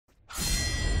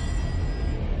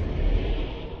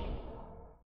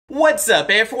What's up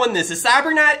everyone, this is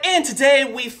CyberKnight, and today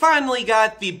we finally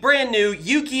got the brand new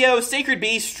Yugioh Sacred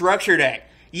Beast Structure Deck.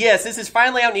 Yes, this is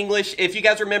finally out in English. If you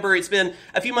guys remember, it's been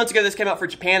a few months ago this came out for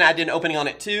Japan. I did an opening on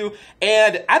it too,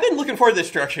 and I've been looking forward to this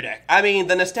structure deck. I mean,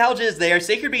 the nostalgia is there.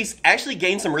 Sacred Beasts actually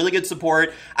gained some really good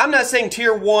support. I'm not saying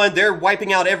tier 1, they're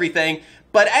wiping out everything,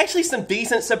 but actually some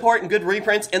decent support and good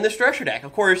reprints in the structure deck.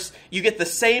 Of course, you get the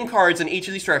same cards in each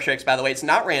of these structure decks, by the way. It's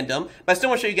not random, but I still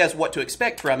want to show you guys what to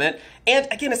expect from it. And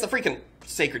again, it's the freaking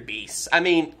Sacred Beasts. I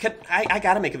mean, I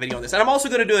gotta make a video on this. And I'm also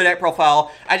going to do a deck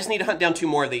profile. I just need to hunt down 2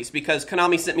 more of these because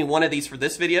Konami sent me one of these for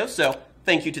this video, so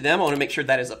thank you to them. I want to make sure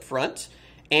that is up front.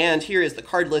 And here is the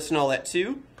card list and all that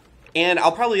too. And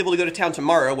I'll probably be able to go to town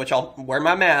tomorrow, which I'll wear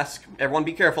my mask. Everyone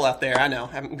be careful out there. I know,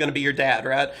 I'm going to be your dad,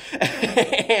 right?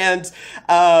 And,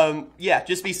 yeah,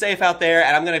 just be safe out there.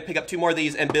 And I'm going to pick up 2 more of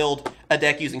these and build a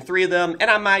deck using 3 of them.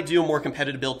 And I might do a more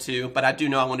competitive build too, but I do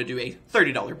know I want to do a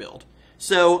 $30 build.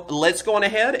 So let's go on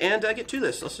ahead and get to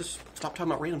this. Let's just stop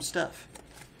talking about random stuff.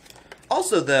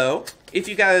 Also, though, if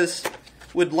you guys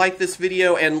would like this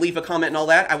video and leave a comment and all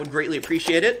that, I would greatly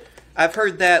appreciate it. I've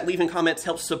heard that leaving comments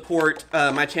helps support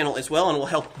my channel as well and will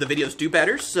help the videos do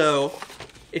better. So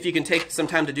if you can take some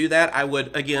time to do that, I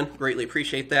would, again, greatly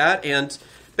appreciate that. And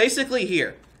basically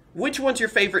here, which one's your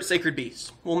favorite Sacred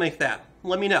Beast? We'll make that.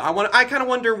 Let me know. I kind of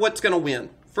wonder what's going to win.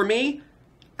 For me,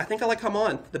 I think I like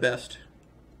Hamon the best.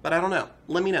 But I don't know.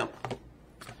 Let me know.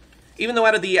 Even though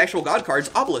out of the actual God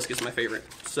cards, Obelisk is my favorite.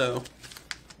 So,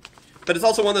 but it's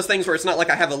also one of those things where it's not like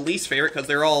I have a least favorite because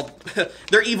they're all,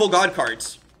 they're evil God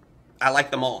cards. I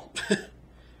like them all.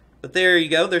 But there you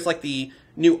go. There's like the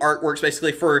new artworks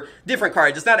basically for different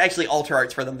cards. It's not actually altar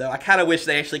arts for them though. I kind of wish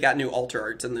they actually got new altar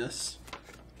arts in this.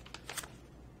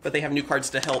 But they have new cards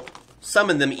to help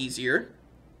summon them easier.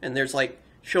 And there's like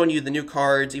showing you the new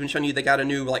cards, even showing you they got a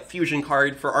new like fusion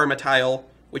card for Armatile,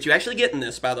 which you actually get in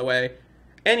this, by the way.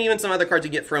 And even some other cards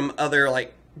you get from other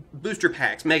like booster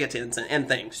packs, Megatins, and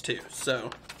things too. So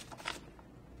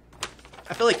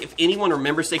I feel like if anyone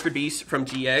remembers Sacred Beast from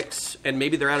GX, and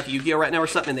maybe they're out of Yu-Gi-Oh right now or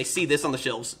something, and they see this on the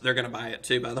shelves, they're going to buy it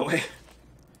too, by the way.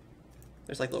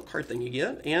 There's like a little card thing you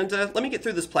get. And let me get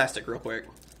through this plastic real quick.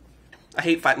 I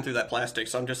hate fighting through that plastic,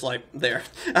 so I'm just like, there.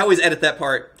 I always edit that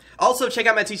part. Also, check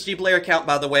out my TCG Player account,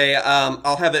 by the way.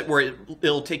 I'll have it where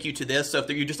it'll take you to this, so if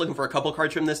you're just looking for a couple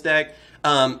cards from this deck,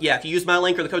 yeah, if you use my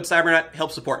link or the code CyberKnight,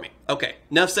 help support me. Okay,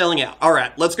 enough selling out. All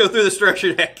right, let's go through the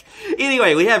structure deck.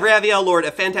 Anyway, we have Raviel, Lord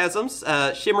of Phantasms,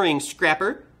 Shimmering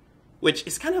Scrapper, which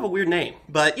is kind of a weird name,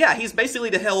 but yeah, he's basically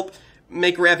to help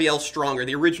make Raviel stronger,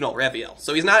 the original Raviel.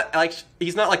 So he's not like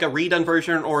a redone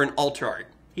version or an alter art.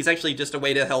 He's actually just a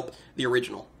way to help the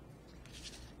original.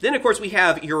 Then, of course, we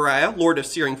have Uriah, Lord of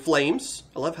Searing Flames.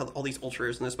 I love how all these ultra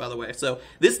rares in this, by the way. So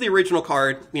this is the original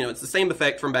card. You know, it's the same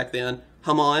effect from back then.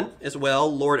 Hamon, as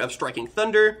well, Lord of Striking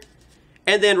Thunder.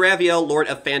 And then Raviel, Lord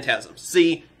of Phantasms.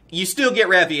 See, you still get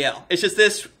Raviel. It's just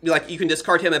this, like, you can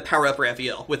discard him and power up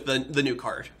Raviel with the new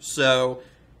card. So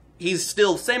he's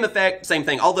still same effect, same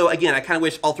thing. Although, again, I kind of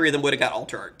wish all 3 of them would have got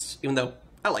alter arts, even though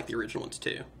I like the original ones,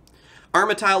 too.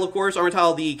 Armatile, of course.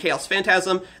 Armatile, the Chaos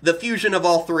Phantasm. The fusion of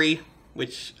all 3.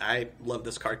 Which I love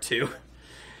this card too.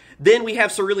 Then we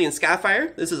have Cerulean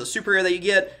Skyfire. This is a super rare that you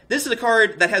get. This is a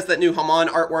card that has that new Hamon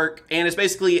artwork, and it's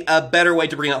basically a better way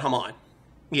to bring out Hamon.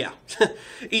 Yeah.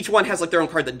 Each one has like their own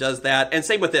card that does that. And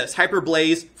same with this, Hyper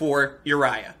Blaze for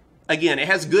Uriah. Again, it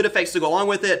has good effects to go along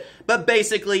with it, but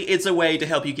basically it's a way to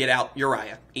help you get out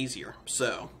Uriah easier.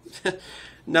 So,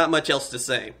 not much else to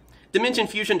say. Dimension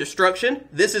Fusion Destruction.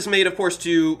 This is made, of course,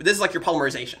 this is like your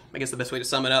polymerization. I guess the best way to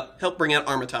sum it up. Help bring out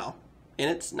Armatile. And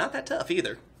it's not that tough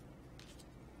either.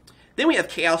 Then we have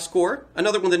Chaos Core,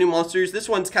 another one of the new monsters. This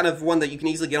one's kind of one that you can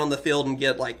easily get on the field and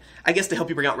get, like, I guess to help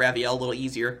you bring out Raviel a little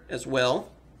easier as well.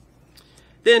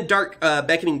 Then Dark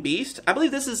Beckoning Beast. I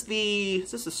believe this is the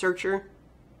Searcher?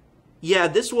 Yeah,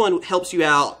 this one helps you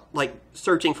out, like,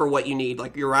 searching for what you need,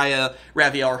 like Uriah,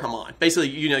 Raviel, or Hamon. Basically,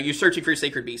 you know, you're searching for your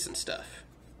Sacred Beasts and stuff.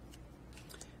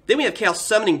 Then we have Chaos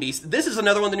Summoning Beast. This is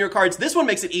another one of the newer cards. This one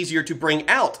makes it easier to bring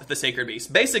out the Sacred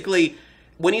Beast. Basically,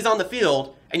 when he's on the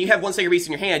field and you have one Sacred Beast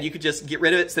in your hand, you could just get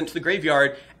rid of it, send it to the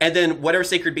graveyard, and then whatever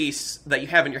Sacred Beasts that you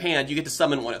have in your hand, you get to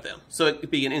summon one of them. So it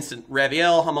could be an instant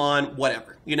Raviel, Hamon,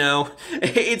 whatever. You know,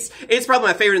 it's probably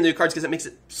my favorite of the new cards because it makes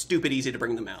it stupid easy to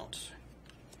bring them out.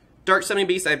 Dark Summoning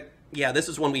Beast, yeah, this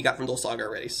is one we got from Duel Saga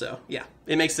already. So yeah,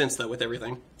 it makes sense though with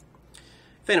everything.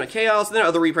 Phantom of Chaos, and then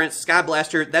other reprints. Sky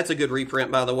Blaster, that's a good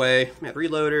reprint, by the way. Mad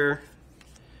Reloader.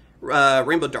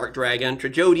 Rainbow Dark Dragon.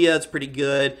 Trajodia, it's pretty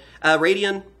good.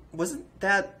 Radiant, wasn't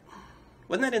that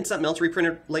in something else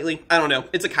reprinted lately? I don't know.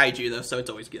 It's a kaiju, though, so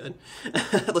it's always good.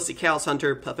 Let's see, Chaos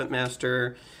Hunter, Puppet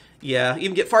Master. Yeah,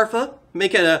 even get Farfa.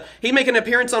 He make an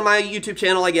appearance on my YouTube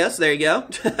channel, I guess. There you go.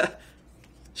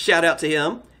 Shout out to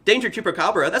him. Danger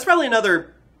Chupacabra. That's probably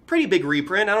another pretty big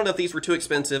reprint. I don't know if these were too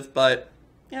expensive, but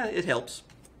yeah, it helps.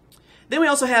 Then we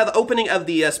also have Opening of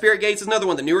the Spirit Gates. Is another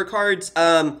one of the newer cards.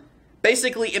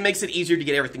 Basically, it makes it easier to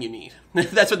get everything you need.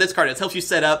 That's what this card is. It helps you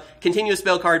set up. Continuous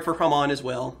spell card for Hamon as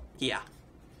well. Yeah.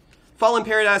 Fallen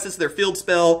Paradise, this is their field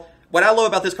spell. What I love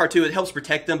about this card too, it helps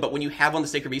protect them, but when you have one of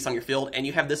the Sacred Beasts on your field and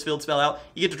you have this field spell out,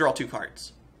 you get to draw 2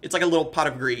 cards. It's like a little pot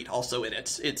of greed also in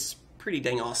it. It's pretty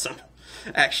dang awesome,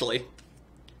 actually.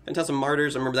 Phantasm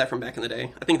Martyrs, I remember that from back in the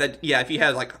day. I think that, yeah, if you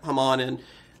had like Hamon and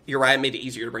Uriah, it made it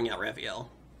easier to bring out Raphael.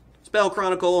 Spell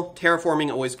Chronicle,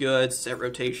 Terraforming, always good. Set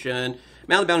Rotation.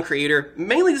 Mountain Bound Creator.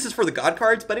 Mainly this is for the God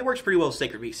cards, but it works pretty well with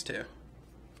Sacred Beasts too.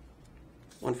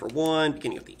 1 for 1,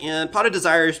 Beginning of the End. Pot of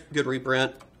Desires, good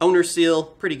reprint. Owner's Seal,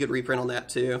 pretty good reprint on that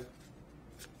too.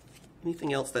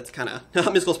 Anything else that's kind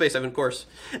of... Mystical Space 7, of course.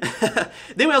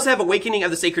 Then we also have Awakening of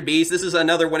the Sacred Beast. This is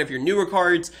another one of your newer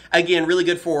cards. Again, really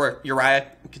good for Uriah,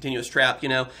 Continuous Trap, you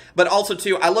know. But also,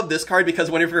 too, I love this card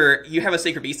because whenever you have a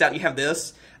Sacred Beast out and you have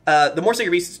this, the more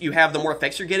Sacred Beasts you have, the more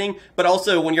effects you're getting. But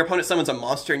also, when your opponent summons a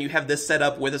monster and you have this set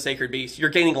up with a Sacred Beast,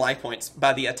 you're gaining life points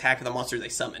by the attack of the monster they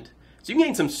summoned. So you can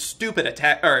gain some stupid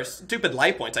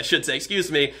life points, I should say,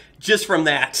 excuse me, just from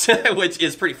that, which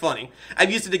is pretty funny.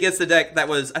 I've used it against the deck that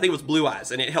was, I think it was Blue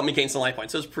Eyes, and it helped me gain some life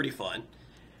points, so it was pretty fun.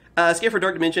 Scared for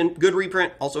Dark Dimension, good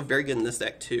reprint, also very good in this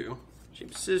deck too.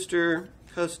 Shape Sister,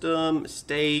 Custom,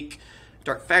 Mistake,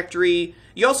 Dark Factory.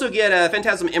 You also get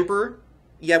Phantasm Emperor.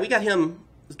 Yeah, we got him,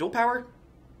 was Dual Power?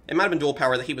 It might have been Dual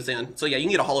Power that he was in. So yeah, you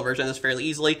can get a holo version of this fairly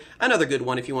easily. Another good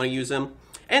one if you want to use him.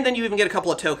 And then you even get a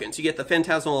couple of tokens. You get the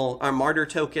Phantasmal Martyr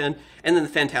token, and then the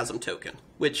Phantasm token,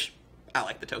 which I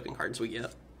like the token cards we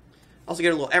get. Also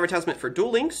get a little advertisement for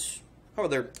Duel Links. Oh, are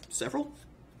there several?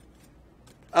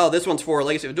 Oh, this one's for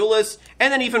Legacy of Duelists,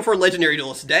 and then even for Legendary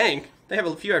Duelists. Dang, they have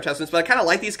a few advertisements, but I kind of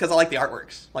like these because I like the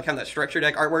artworks. Like having that structure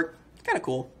deck artwork, kind of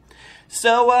cool.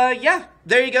 So, yeah,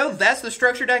 there you go. That's the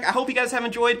structure deck. I hope you guys have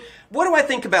enjoyed. What do I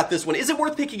think about this one? Is it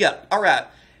worth picking up? All right.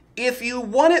 If you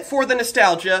want it for the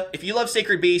nostalgia, if you love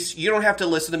Sacred Beasts, you don't have to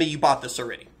listen to me. You bought this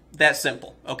already. That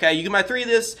simple, okay? You can buy 3 of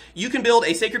this. You can build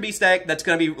a Sacred Beast deck that's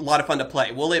going to be a lot of fun to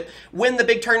play. Will it win the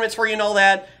big tournaments for you and all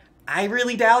that? I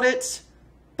really doubt it,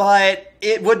 but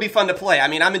it would be fun to play. I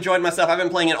mean, I'm enjoying myself. I've been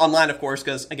playing it online, of course,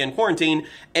 because, again, quarantine,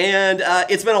 and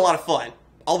it's been a lot of fun.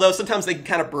 Although sometimes they can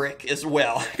kind of brick as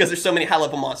well, because there's so many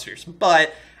high-level monsters.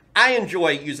 But I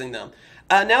enjoy using them.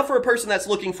 Now for a person that's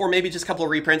looking for maybe just a couple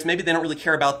of reprints, maybe they don't really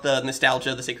care about the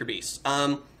nostalgia of the Sacred Beasts.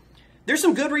 There's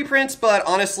some good reprints, but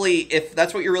honestly, if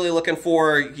that's what you're really looking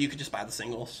for, you could just buy the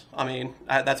singles. I mean,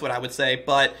 that's what I would say.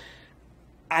 But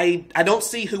I don't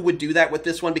see who would do that with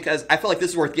this one because I feel like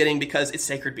this is worth getting because it's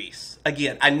Sacred Beasts.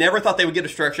 Again, I never thought they would get a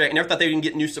structure. I never thought they would even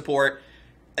get new support.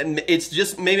 And it's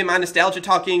just maybe my nostalgia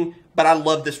talking, but I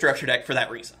love the structure deck for that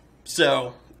reason.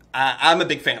 So I'm a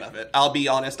big fan of it. I'll be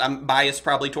honest. I'm biased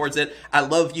probably towards it. I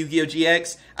love Yu-Gi-Oh!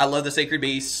 GX. I love the Sacred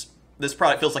Beasts. This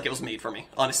product feels like it was made for me,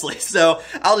 honestly. So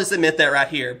I'll just admit that right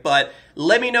here. But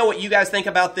let me know what you guys think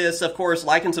about this. Of course,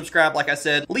 like and subscribe, like I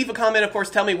said. Leave a comment, of course.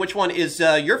 Tell me which one is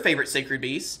your favorite Sacred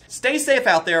Beast. Stay safe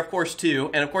out there, of course, too.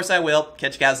 And, of course, I will.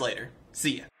 Catch you guys later.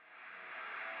 See ya.